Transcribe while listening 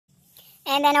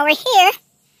And then over here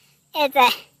is a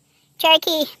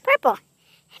Cherokee purple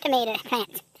tomato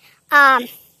plants. I'm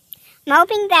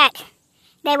hoping that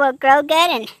they will grow good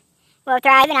and will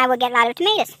thrive, and I will get a lot of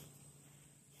tomatoes.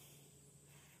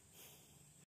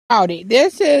 Howdy,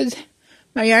 this is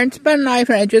my yarn spun life,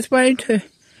 and I just wanted to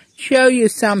show you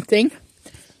something.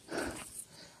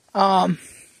 Right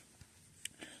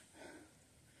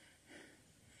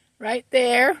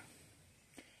there,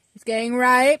 it's getting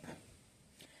ripe,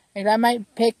 and I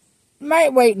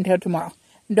might wait until tomorrow.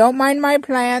 Don't mind my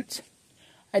plants.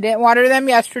 I didn't water them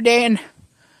yesterday, and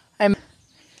I'm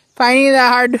finding the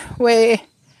hard way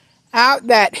out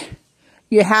that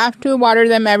you have to water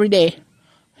them every day,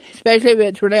 especially if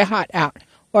it's really hot out,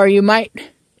 or you might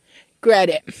regret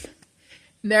it.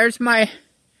 There's my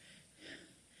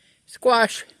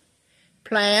squash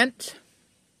plant,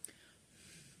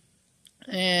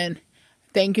 and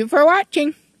thank you for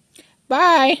watching.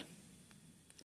 Bye.